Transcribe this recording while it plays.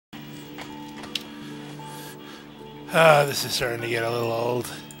Ah, this is starting to get a little old.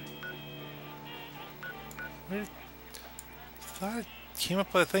 I thought it came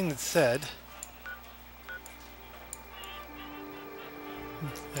up with a thing that said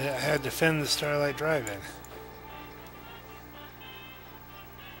that I had to defend the Starlight Drive-In.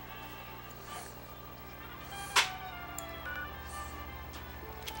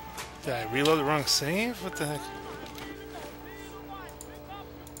 Did I reload the wrong save? What the heck?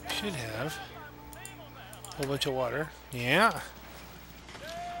 Should have. A whole bunch of water. Yeah.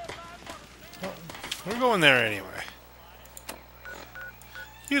 Well, we're going there anyway.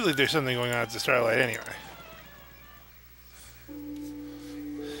 Usually there's something going on at the Starlight anyway.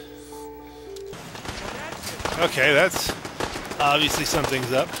 Okay, that's obviously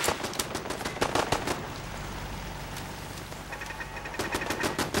something's up.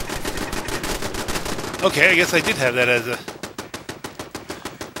 Okay, I guess I did have that as a...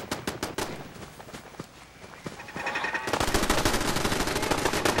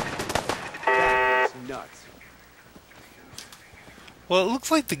 That's nuts. Well, it looks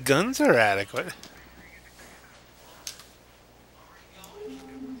like the guns are adequate.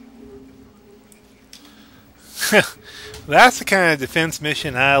 That's the kind of defense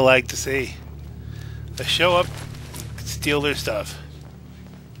mission I like to see. They show up, steal their stuff.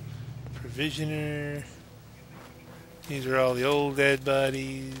 Provisioner. These are all the old dead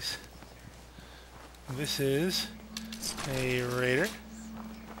bodies. This is a raider.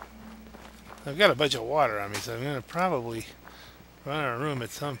 I've got a bunch of water on me, so I'm going to probably run out of room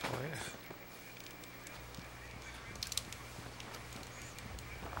at some point.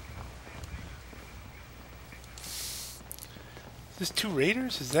 Is this 2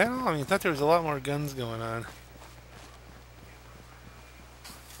 raiders? Is that all? I mean, I thought there was a lot more guns going on.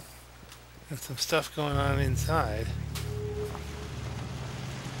 And some stuff going on inside.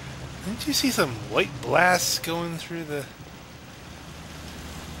 Didn't you see some white blasts going through the...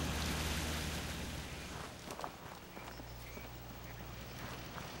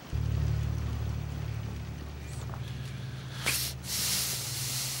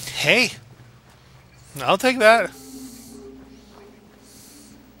 Hey! I'll take that.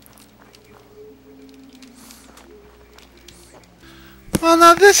 Well,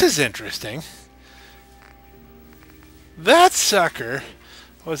 now this is interesting. That sucker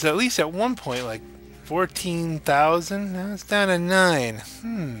was at least at one point like 14,000. Now it's down to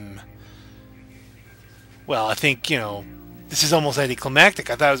 9. Well, I think, you know, this is almost anticlimactic.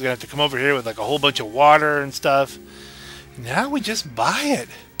 I thought I was going to have to come over here with like a whole bunch of water and stuff. Now we just buy it.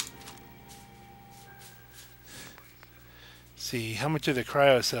 See, how much are the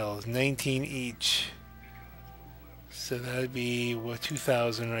cryo cells? 19 each. So that'd be, what,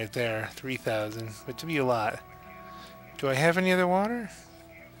 2,000 right there. 3,000, which would be a lot. Do I have any other water?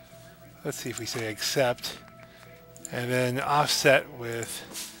 Let's see if we say accept. And then offset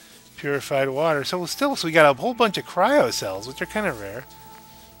with purified water. So we got a whole bunch of cryo cells, which are kind of rare.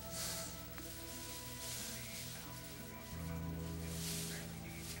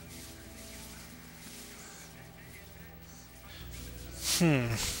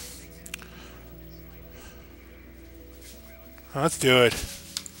 Let's do it.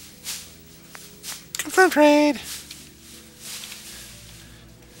 Confirm trade.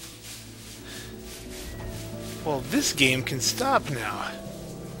 Well, this game can stop now.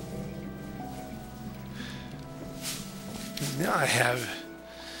 Now I have...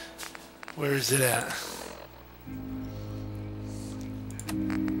 Where is it at?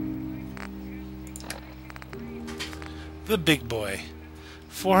 The big boy.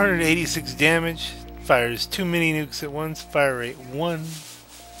 486 damage. Fires 2 mini nukes at once. Fire rate 1.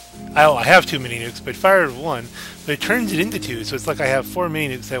 Oh, I have 2 mini nukes, but fire 1. But it turns it into 2, so it's like I have 4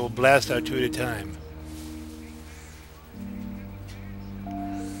 mini nukes that will blast out 2 at a time.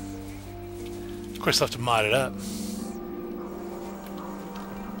 Of course, I'll have to mod it up.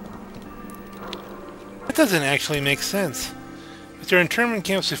 That doesn't actually make sense. If they're internment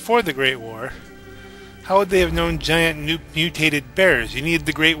camps before the Great War, how would they have known giant mutated bears? You need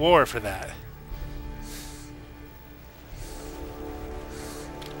the Great War for that.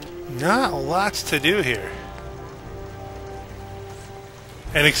 Not lots to do here.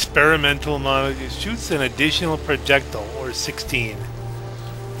 An experimental model shoots an additional projectile, or 16.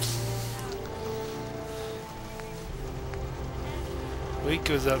 Weight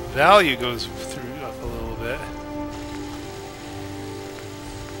goes up, value goes through up a little bit.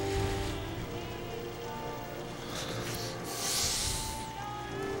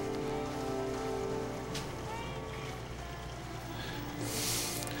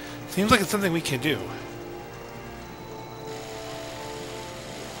 Seems like it's something we can do.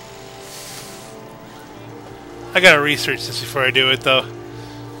 I gotta research this before I do it, though. I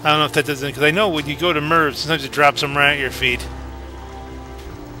don't know if that doesn't... Because I know when you go to merge, sometimes it drops them right at your feet.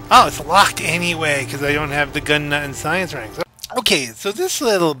 Oh, it's locked anyway, because I don't have the gun nut and science ranks. Okay, so this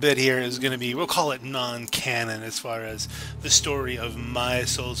little bit here is going to be, we'll call it non-canon as far as the story of my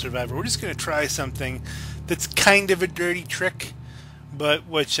Soul Survivor. We're just going to try something that's kind of a dirty trick, but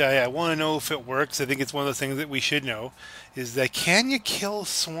which I want to know if it works. I think it's one of those things that we should know, is that can you kill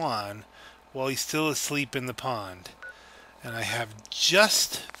Swan while he's still asleep in the pond? And I have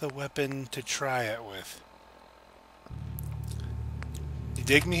just the weapon to try it with. You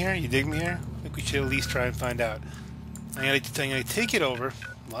dig me here? You dig me here? I think we should at least try and find out. I'm gonna take it over.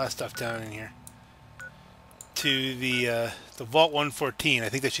 A lot of stuff down in here. To the Vault 114. I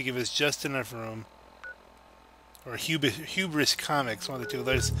think that should give us just enough room. Or Hubris Comics, one of the two.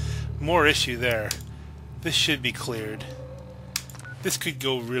 There's more issue there. This should be cleared. This could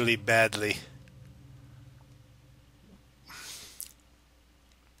go really badly.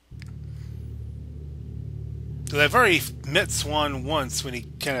 Because I've already met Swan once when he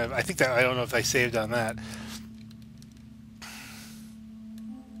kind of... I think that... I don't know if I saved on that.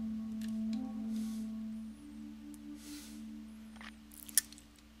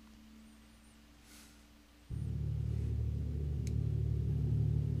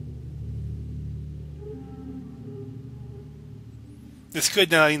 It's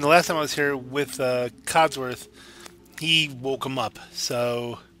good now. The last time I was here with Codsworth, he woke him up.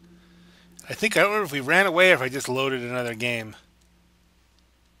 So I think, I don't know if we ran away or if I just loaded another game.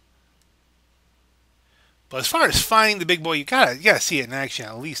 But as far as finding the big boy, you gotta see it in action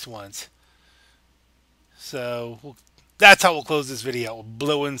at least once. So that's how we'll close this video. We'll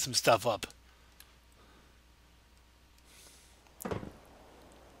blow in some stuff up.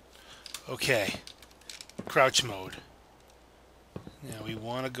 Okay, crouch mode. Now we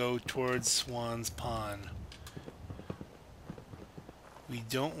want to go towards Swan's Pond. We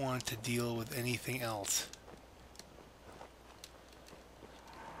don't want to deal with anything else.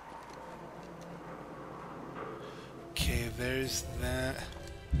 Okay, there's that.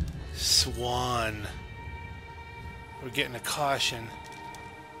 Swan. We're getting a caution.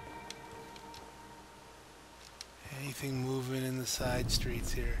 Anything moving in the side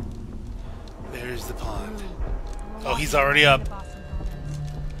streets here? There's the pond. Oh, he's already up.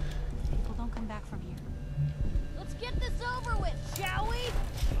 People don't come back from here. Let's get this over with, shall we?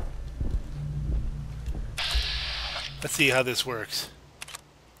 Let's see how this works.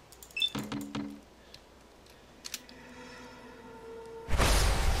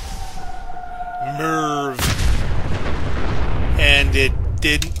 Merv. And it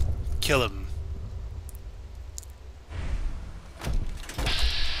didn't kill him.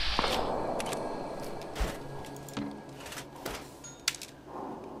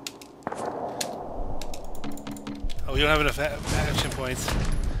 Oh, we don't have enough action points.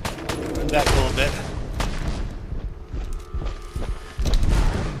 Run back a little bit.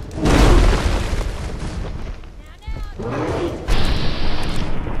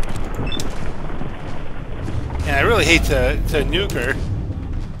 And I really hate to nuke her.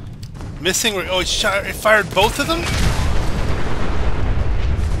 Missing? Oh, it fired both of them?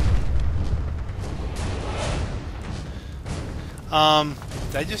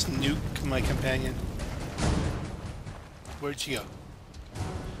 Did I just nuke my companion? Where'd she go?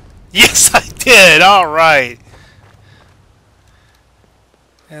 Yes, I did! Alright!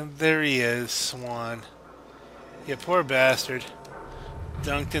 And there he is, Swan. Yeah, poor bastard.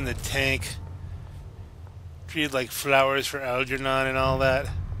 Dunked in the tank. Treated like flowers for Algernon and all that.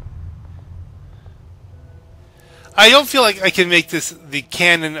 I don't feel like I can make this the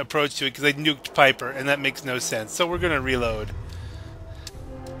canon approach to it because I nuked Piper, and that makes no sense. So we're going to reload.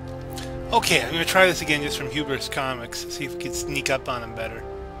 Okay, I'm going to try this again just from Hubris Comics. See if we can sneak up on him better.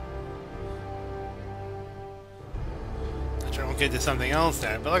 I'm sure I won't get to something else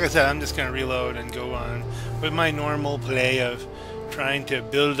there. But like I said, I'm just going to reload and go on with my normal play of trying to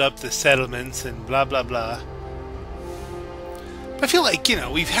build up the settlements and blah, blah, blah. But I feel like, you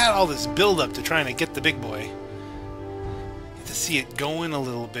know, we've had all this build-up to trying to get the big boy. Get to see it going a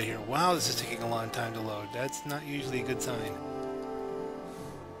little bit here. Wow, this is taking a long time to load. That's not usually a good sign.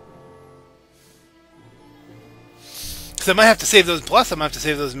 Because I might have to save those, plus I might have to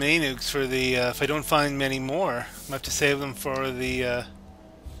save those mini nukes for the, if I don't find many more, I might have to save them for the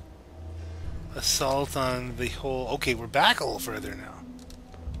assault on the whole... Okay, we're back a little further now.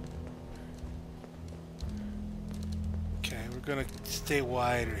 Okay, we're going to stay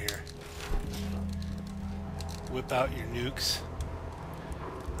wider here. Whip out your nukes.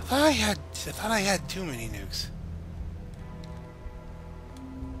 I thought I had too many nukes.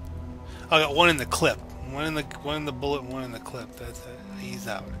 I got one in the clip. One in the bullet, one in the clip. That's it. He's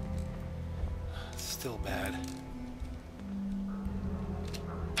out. Still bad.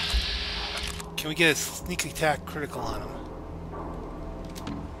 Can we get a sneak attack critical on him?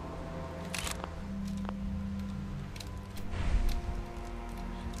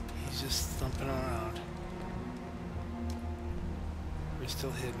 He's just thumping around. We're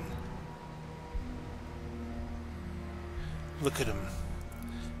still hidden. Look at him.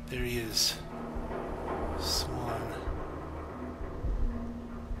 There he is. Swan.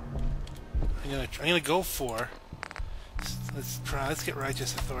 I'm gonna go for. Let's get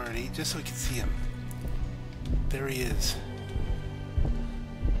righteous authority just so we can see him. There he is.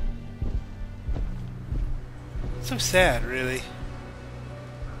 So sad, really.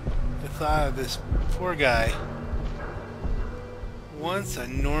 The thought of this poor guy, once a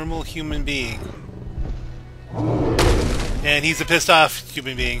normal human being, and he's a pissed off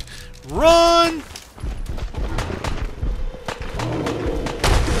human being. Run!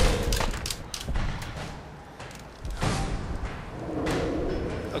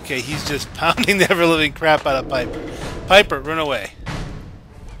 Okay, he's just pounding the ever-living crap out of Piper. Piper, run away.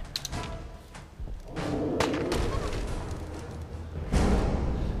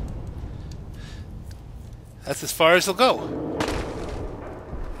 That's as far as he'll go.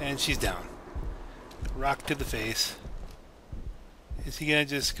 And she's down. Rock to the face. Is he gonna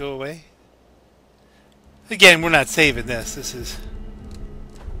just go away? Again, we're not saving this. This is...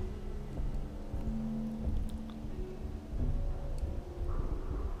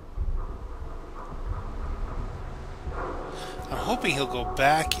 I'm hoping he'll go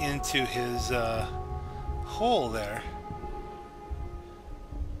back into his hole there.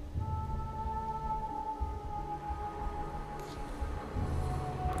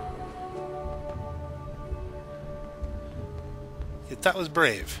 That was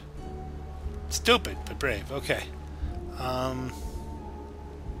brave. Stupid, but brave. Okay. Come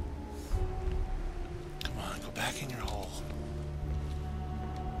on, go back in your hole.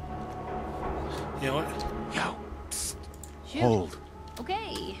 You know what? Yo, psst. Shoot. Hold.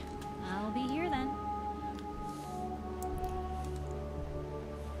 Okay, I'll be here then.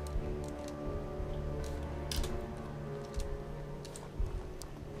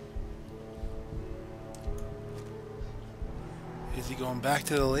 Is he going back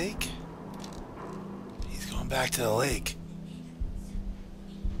to the lake? He's going back to the lake.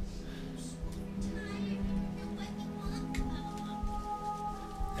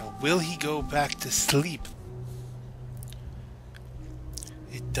 Now, will he go back to sleep?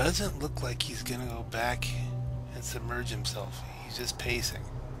 It doesn't look like he's going to go back and submerge himself. He's just pacing.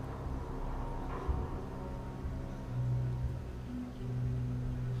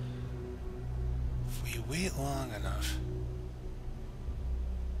 If we wait long enough...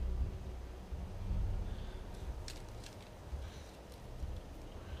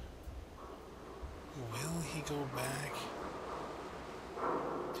 Will he go back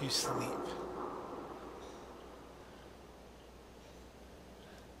to sleep?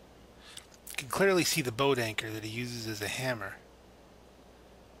 You can clearly see the boat anchor that he uses as a hammer.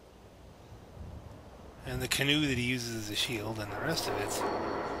 And the canoe that he uses as a shield, and the rest of it.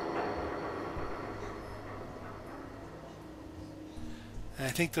 And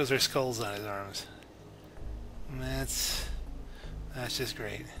I think those are skulls on his arms. And that's just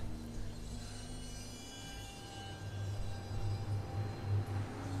great.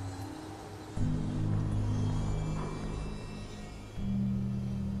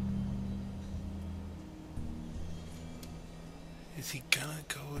 Is he gonna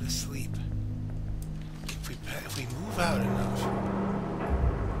go to sleep? If we move out enough,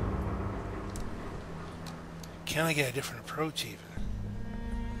 can I get a different approach even?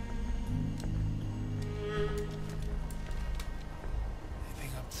 I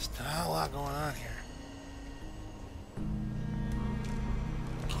think there's not a lot going on here.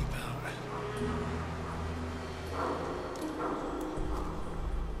 Keep out.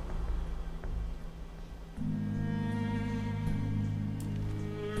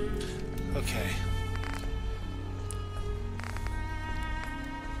 Okay.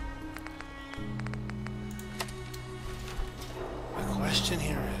 The question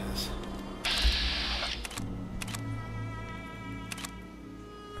here is...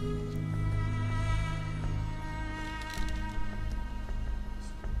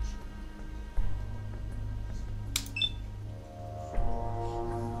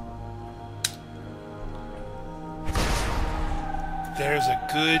 There's a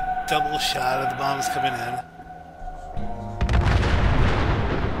good double shot of the bombs coming in.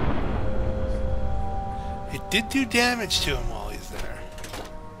 It did do damage to him while he's there.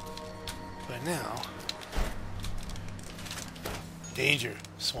 But now... Danger,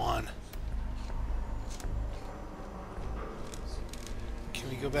 Swan. Can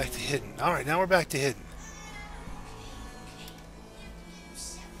we go back to hidden? Alright, now we're back to hidden.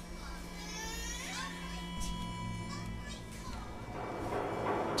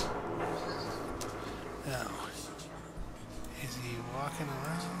 Now, is he walking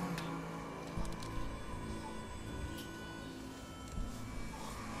around?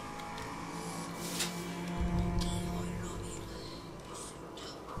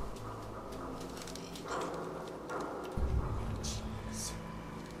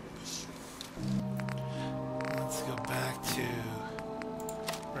 Let's go back to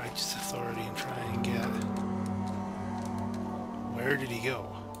righteous authority and try and get... Where did he go?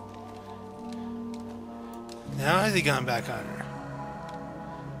 Now has he gone back under?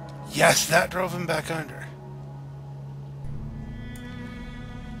 Yes, that drove him back under.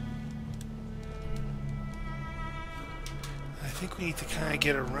 I think we need to kind of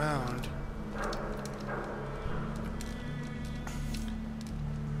get around.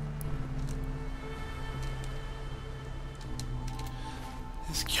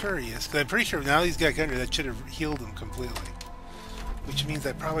 It's curious, because I'm pretty sure now he's got under, that should have healed him completely. Which means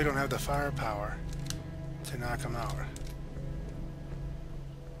I probably don't have the firepower to knock him out.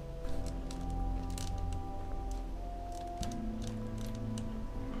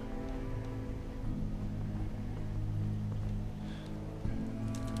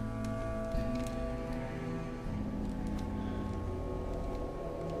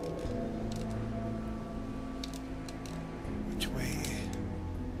 Which way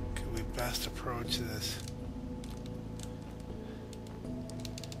could we best approach this?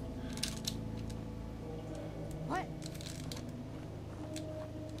 What?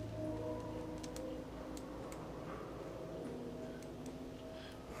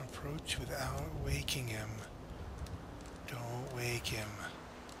 Approach without waking him. Don't wake him.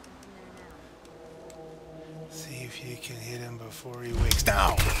 See if you can hit him before he wakes.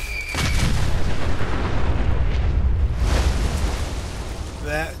 Now!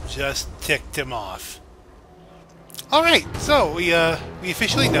 That just ticked him off. Alright, so we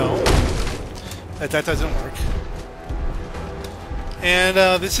officially know that doesn't work.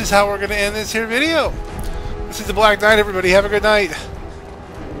 And this is how we're going to end this here video. This is the Black Knight, everybody. Have a good night.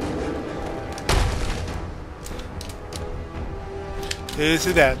 This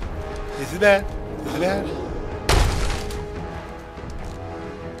is bad. This is bad. This is bad.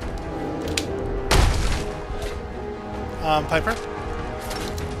 Piper?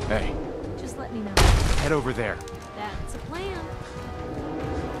 Hey, Just let me know. head over there. That's a plan.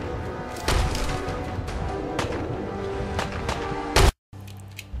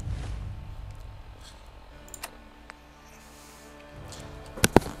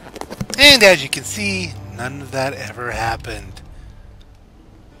 And as you can see, none of that ever happened.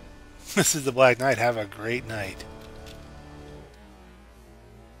 This is the Black Knight. Have a great night.